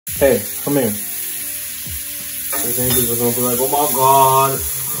Hey, come here. There's any people gonna be like, oh my god,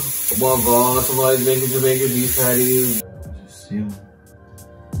 somebody's making Jamaican beef patties. Just see them.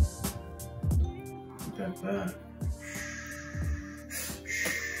 Look at that.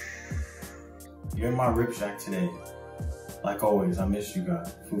 You're in my rib shack today. Like always, I miss you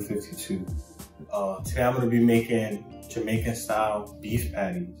guys. Food 52. Today I'm gonna be making Jamaican style beef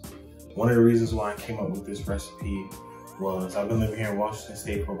patties. One of the reasons why I came up with this recipe was I've been living here in Washington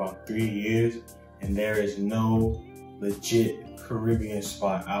State for about 3 years, and there is no legit Caribbean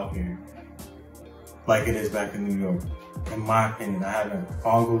spot out here like it is back in New York. In my opinion, I haven't.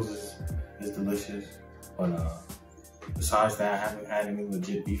 Bongos is delicious, but besides that, I haven't had any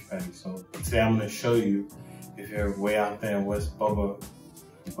legit beef patties. So today I'm gonna show you, if you're way out there in West Bubba,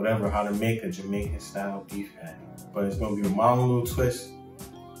 whatever, how to make a Jamaican style beef patty. But it's gonna be my own little twist.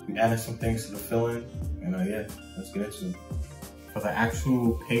 We added some things to the filling, and yeah, let's get into it. For the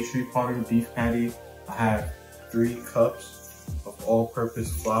actual pastry part of the beef patty, I have 3 cups of all-purpose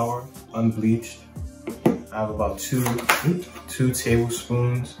flour, unbleached. I have about two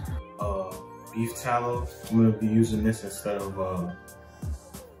tablespoons of beef tallow. I'm gonna be using this instead of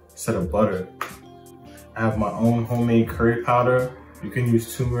butter. I have my own homemade curry powder. You can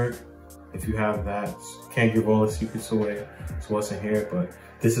use turmeric if you have that. Can't give all the secrets away, so what's in here, but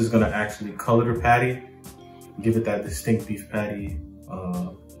this is gonna actually color the patty, give it that distinct beef patty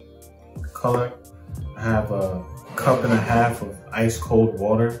color. I have a 1.5 cups of ice cold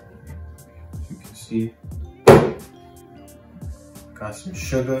water, as you can see. Got some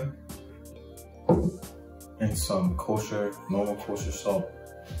sugar and some normal kosher salt.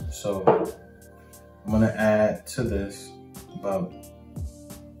 So I'm gonna add to this about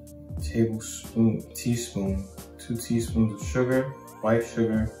 2 teaspoons of sugar, white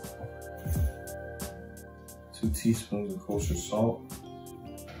sugar, 2 teaspoons of kosher salt,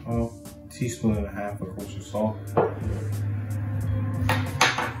 1.5 teaspoons of kosher salt,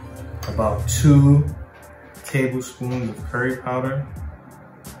 about 2 tablespoons of curry powder.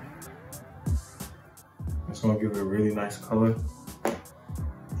 It's gonna give it a really nice color.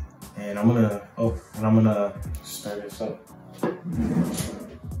 And I'm gonna stir this up.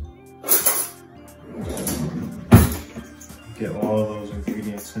 Get all of those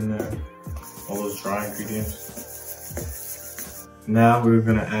ingredients in there, all those dry ingredients. Now we're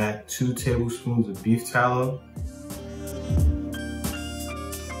gonna add 2 tablespoons of beef tallow.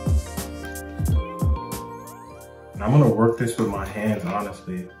 And I'm gonna work this with my hands,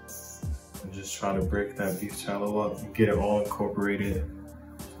 honestly, and just try to break that beef tallow up and get it all incorporated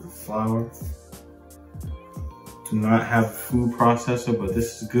with flour. Do not have a food processor, but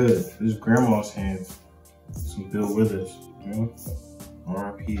this is good. This is grandma's hands. Some Bill Withers, you know?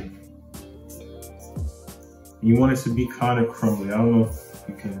 R.I.P. You want it to be kind of crumbly. I don't know if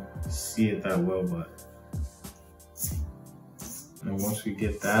you can see it that well, but. And once we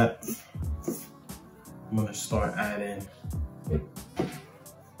get that, I'm gonna start adding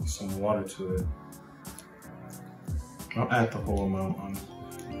some water to it. I'll add the whole amount on it.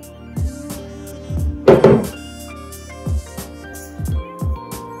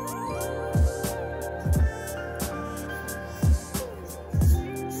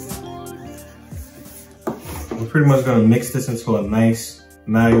 We're pretty much gonna mix this into a nice,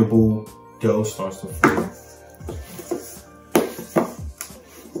 malleable dough starts to form.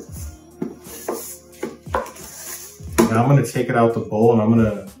 Now I'm gonna take it out the bowl and I'm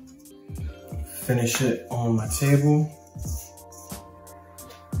gonna finish it on my table.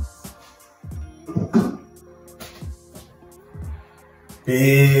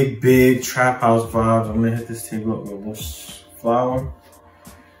 Big trap house vibes. I'm gonna hit this table up with a little flour,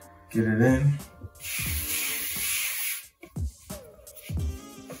 get it in.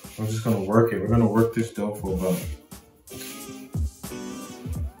 We're just gonna work it. We're gonna work this dough for about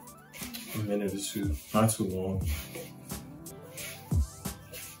a minute or 2, not too long.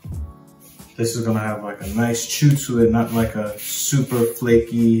 This is gonna have like a nice chew to it, not like a super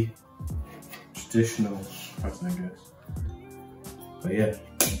flaky, traditional person, I guess. But yeah,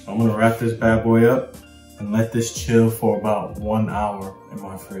 I'm gonna wrap this bad boy up and let this chill for about 1 hour in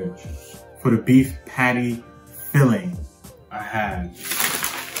my fridge. For the beef patty filling, I have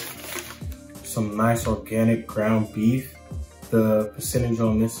some nice organic ground beef. The percentage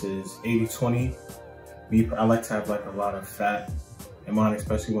on this is 80-20. I like to have like a lot of fat in mine,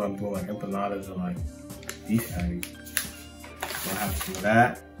 especially when I'm doing like empanadas or like beef patties. So I have some of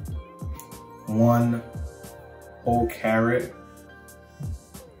that. 1 whole carrot,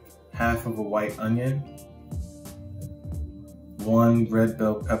 1/2 of a white onion, 1 red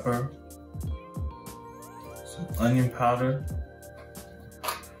bell pepper, some onion powder,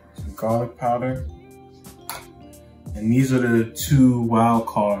 garlic powder. And these are the two wild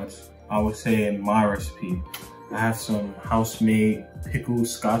cards, I would say, in my recipe. I have some house-made pickled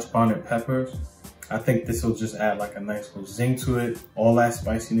scotch bonnet peppers. I think this will just add like a nice little zing to it. All that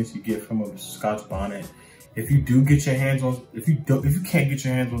spiciness you get from a scotch bonnet. If you do get your hands on, if you can't get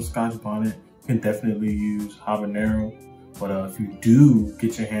your hands on scotch bonnet, you can definitely use habanero. But if you do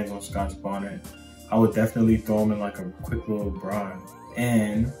get your hands on scotch bonnet, I would definitely throw them in like a quick little brine.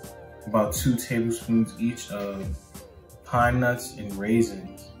 And about 2 tablespoons each of pine nuts and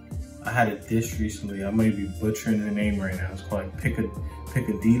raisins. I had a dish recently, I may be butchering the name right now. It's called like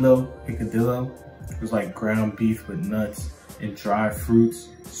picadillo. It was like ground beef with nuts and dried fruits,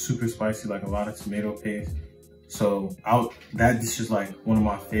 super spicy, like a lot of tomato paste. So that dish is like one of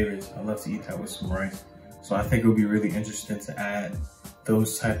my favorites. I love to eat that with some rice. So I think it would be really interesting to add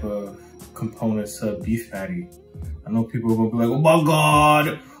those type of components to a beef patty. I know people are gonna be like, oh my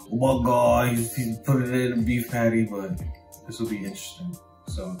God, he's put it in a beef patty, but this will be interesting.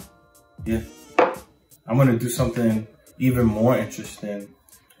 So yeah, I'm gonna do something even more interesting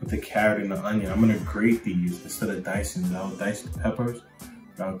with the carrot and the onion. I'm gonna grate these instead of dicing them. I'll dice the peppers,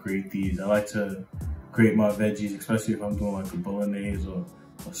 but I'll grate these. I like to grate my veggies, especially if I'm doing like a bolognese or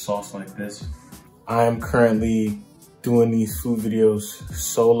a sauce like this. I am currently doing these food videos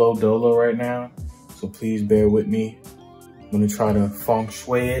solo dolo right now, so please bear with me. I'm gonna try to feng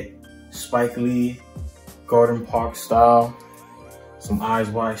shui it, Spike Lee, Garden Park style, some eyes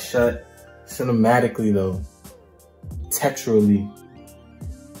wide shut, cinematically though, texturally,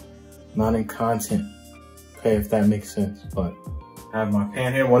 not in content, okay, if that makes sense. But I have my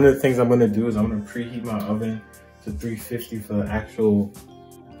pan here. One of the things I'm gonna do is I'm gonna preheat my oven to 350 for the actual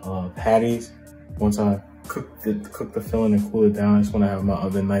patties. Once I cook the filling and cool it down, I just wanna have my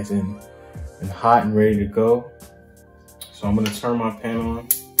oven nice and hot and ready to go. So I'm gonna turn my pan on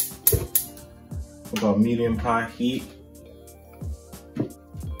about medium-high heat.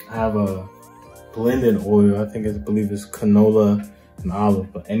 I have a blended oil. I believe it's canola and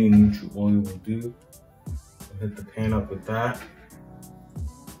olive, but any neutral oil will do. I'll hit the pan up with that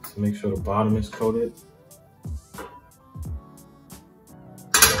to make sure the bottom is coated.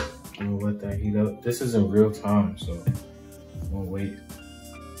 I'm gonna let that heat up. This is in real time, so I'm gonna wait.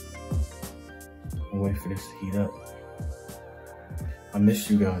 I'm wait for this to heat up. I miss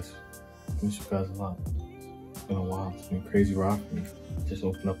you guys. I miss you guys a lot. It's been a while. It's been crazy rocking. Just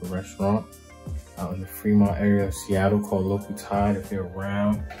opened up a restaurant out in the Fremont area of Seattle called Local Tide. If you're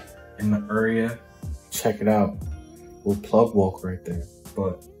around in the area, check it out. We'll plug walk right there.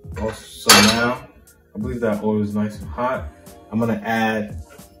 But also, so now, I believe that oil is nice and hot. I'm gonna add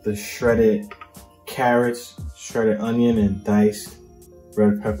the shredded carrots, shredded onion, and diced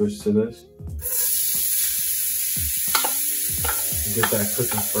red peppers to this. Get that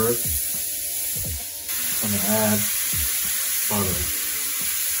cooking first. I'm gonna add about a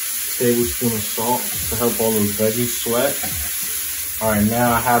tablespoon of salt just to help all those veggies sweat. All right,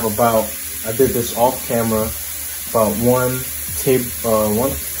 now I have I did this off camera, about one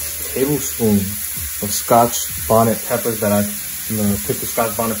tablespoon of scotch bonnet peppers that pickled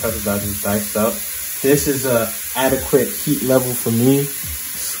scotch bonnet peppers that I just diced up. This is a adequate heat level for me.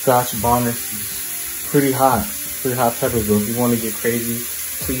 Scotch bonnet is pretty hot peppers, though. If you want to get crazy,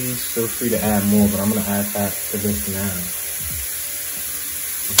 please feel free to add more, but I'm gonna add that to this now.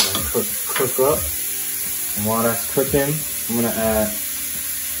 Cook up, and while that's cooking, I'm gonna add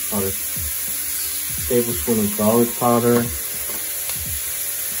about a tablespoon of garlic powder,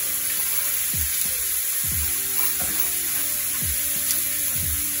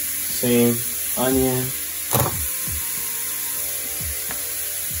 same onion,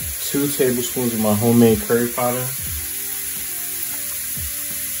 2 tablespoons of my homemade curry powder,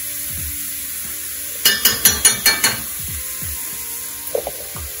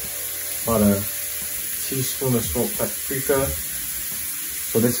 about a teaspoon of smoked paprika.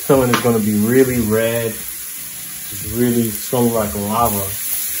 So this filling is going to be really red. It's really strong like lava,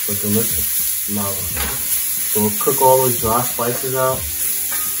 but delicious lava. So we'll cook all those dry spices out.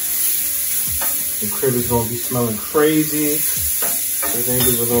 The crib is going to be smelling crazy. The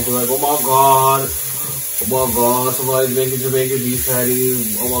neighbors are going to be like, oh my God, somebody's making Jamaican beef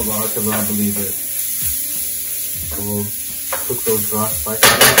patty. Oh my God, I cannot believe it. So we'll cook those dry spices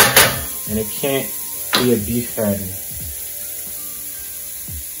out. And it can't be a beef patty.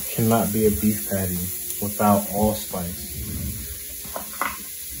 It cannot be a beef patty without allspice.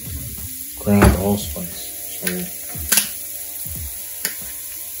 Ground allspice.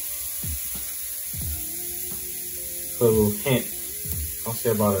 So a little hint. I'll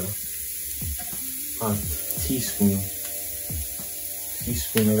say about a teaspoon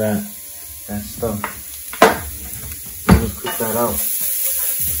teaspoon of that stuff. We'll just cook that out.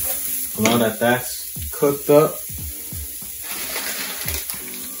 So now that that's cooked up,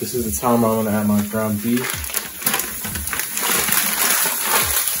 this is the time I'm gonna add my ground beef.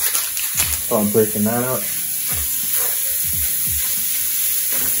 Start breaking that up.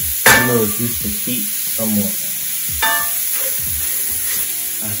 I'm gonna reduce the heat somewhat.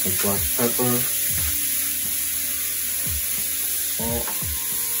 Add some black pepper, salt.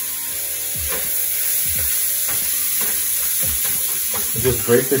 And just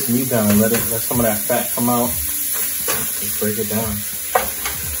break this meat down and let some of that fat come out. Just break it down.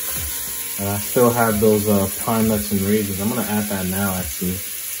 And I still have those pine nuts and raisins. I'm gonna add that now actually.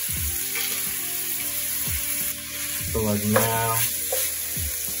 So like now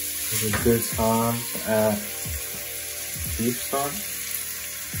is a good time to add beef stock.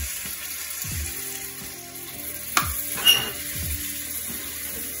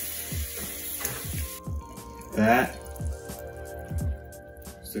 That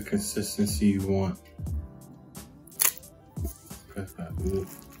is the consistency you want. Press that.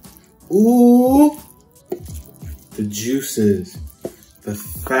 Ooh, the juices, the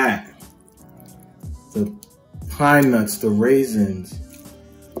fat, the pine nuts, the raisins.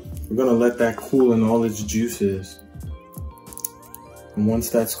 We're gonna let that cool in all its juices. And once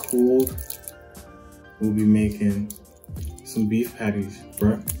that's cooled, we'll be making some beef patties,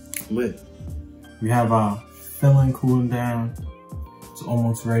 bro. Lit. We have our filling cooling down. It's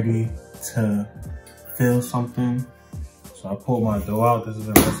almost ready to fill something. So I pulled my dough out. This has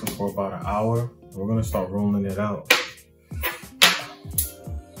been resting for about an hour. We're gonna start rolling it out.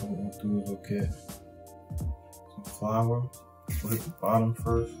 So what we'll do is we'll get some flour. We'll hit the bottom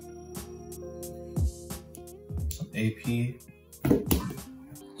first. Some AP.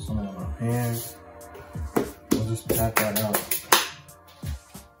 Some on our hands. We'll just pat that out.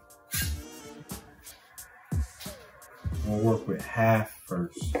 We'll work with half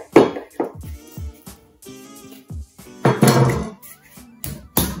first.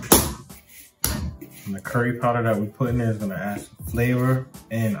 And the curry powder that we put in there is gonna add some flavor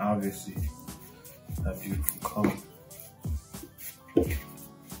and obviously that beautiful color.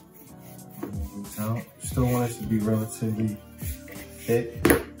 Out. Still want it to be relatively thick.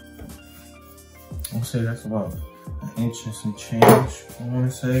 I'll say that's about an inch and some change, I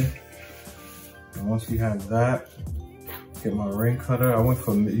wanna say. And once we have that, get my ring cutter. I went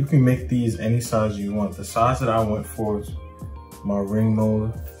for, you can make these any size you want. The size that I went for is my ring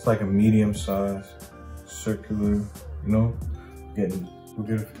mold. It's like a medium size, circular, you know? We'll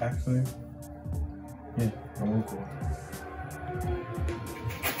get it actually. Yeah, I went for it.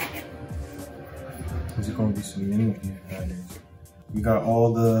 There's gonna be some mini beef patties. We got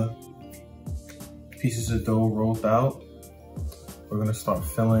all the pieces of dough rolled out. We're gonna start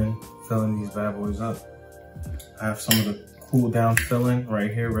filling these bad boys up. I have some of the cool down filling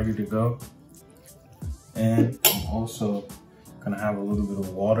right here ready to go. And I'm also gonna have a little bit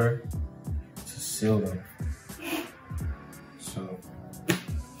of water to seal them. So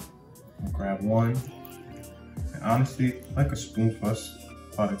I'll grab one. And honestly, like a spoonful,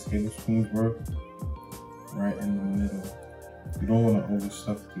 about a tablespoon's worth right in the middle. You don't want to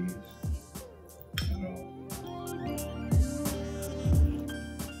overstuff these. You know.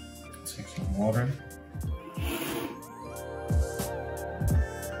 Take some water.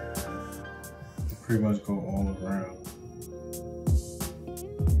 Pretty much go all around.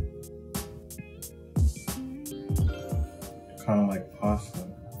 Kind of like pasta.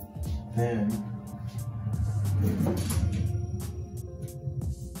 Then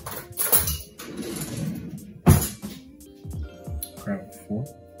grab a fork.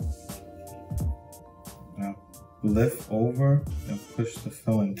 Now lift over and push the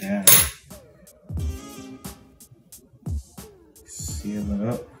filling down. Seal it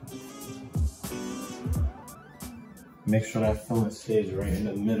up. Make sure that filling stays right in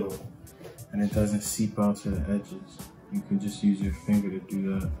the middle and it doesn't seep out to the edges. You can just use your finger to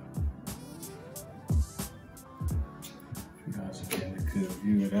do that. If you guys are getting a good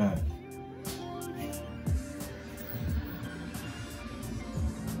view of that.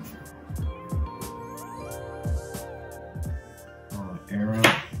 I'll air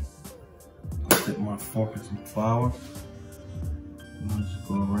out. I'll dip my fork in some flour. And I'll just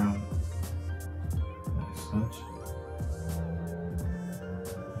go around like such.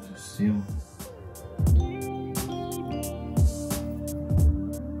 Seal.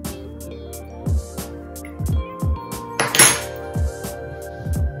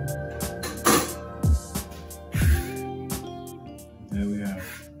 There we have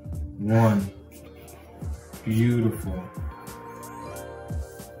one beautiful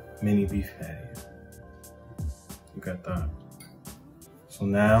mini beef patty. Look at that. So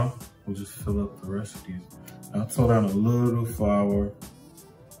now we'll just fill up the rest of these. I'll throw down a little flour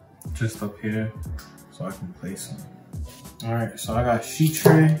just up here so I can place them. All right, so I got sheet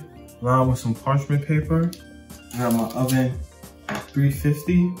tray lined with some parchment paper. I got my oven at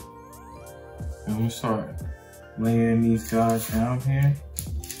 350. And I'm gonna start laying these guys down here,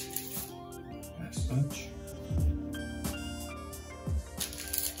 as such.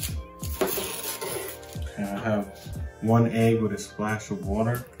 Okay, I have 1 egg with a splash of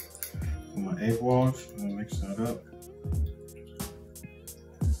water for my egg wash. I'm gonna mix that up.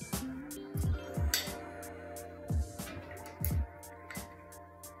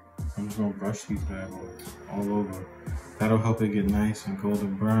 I'm just gonna brush these bad boys all over. That'll help it get nice and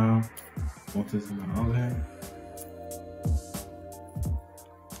golden brown. Want this in the oven.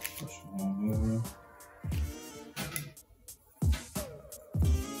 Brush it all over.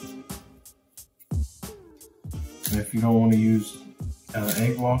 And if you don't want to use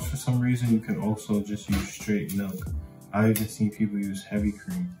egg wash for some reason, you can also just use straight milk. I've even seen people use heavy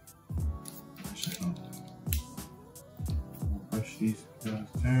cream. Brush these guys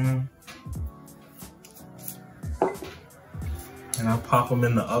down. And I'll pop them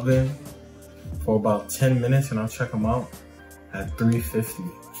in the oven for about 10 minutes and I'll check them out at 350.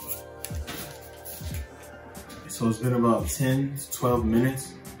 So it's been about 10 to 12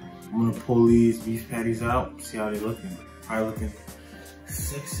 minutes. I'm gonna pull these beef patties out, see how they're looking. Probably looking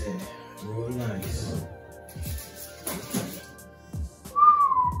sexy, real nice.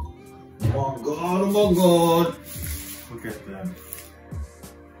 Oh my God, oh my God. Look at that.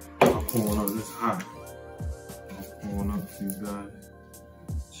 I'm pulling up, this is hot. I'm pulling up for you guys.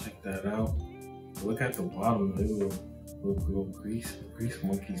 Check that out. Look at the bottom, little grease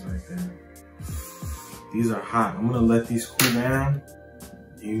monkeys right there. These are hot. I'm gonna let these cool down.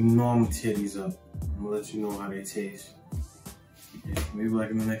 You know I'm gonna tear these up. I'm gonna let you know how they taste. Yeah, maybe like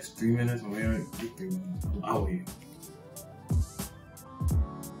in the next 3 minutes, or maybe 3 minutes. I'll wait.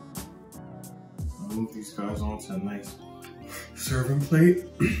 I'll move these guys onto a nice serving plate.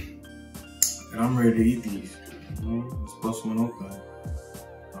 And I'm ready to eat these. Let's bust one open.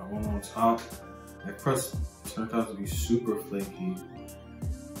 Got one on top. That crust turned out to be super flaky.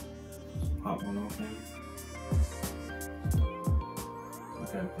 Let's pop one open.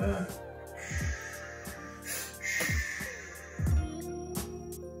 Look at that.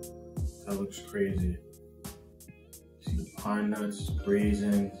 That looks crazy. See the pine nuts,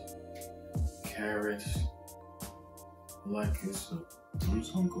 raisins, carrots. I like it, so I'm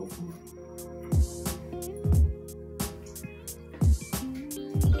just gonna go for it.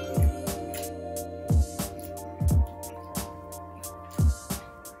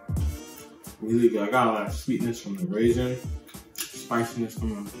 Really good. I got a lot of sweetness from the raisin, spiciness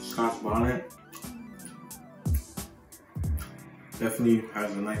from the scotch bonnet. Definitely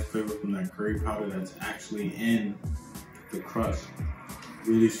has a nice flavor from that curry powder that's actually in the crust.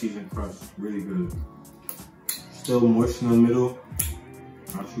 Really seasoned crust, really good. Still moist in the middle,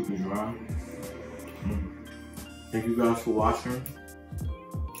 not super dry. Thank you guys for watching.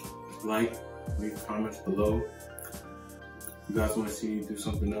 Like, leave comments below. If you guys want to see me do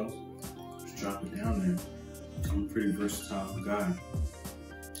something else, just drop it down there. I'm a pretty versatile guy.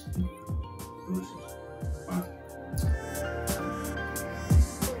 Delicious. Bye.